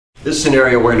This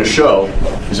scenario we're going to show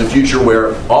is a future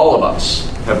where all of us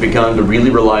have begun to really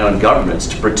rely on governments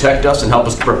to protect us and help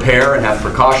us prepare and have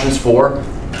precautions for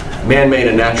man-made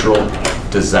and natural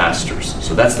disasters.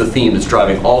 So that's the theme that's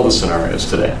driving all the scenarios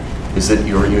today, is that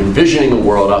you're envisioning a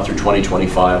world out through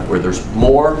 2025 where there's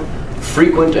more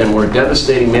frequent and more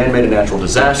devastating man-made and natural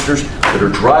disasters that are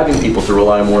driving people to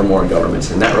rely more and more on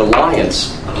governments. And that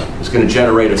reliance is going to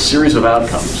generate a series of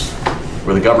outcomes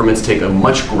where the governments take a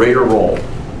much greater role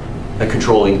at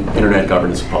controlling internet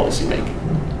governance and policy making.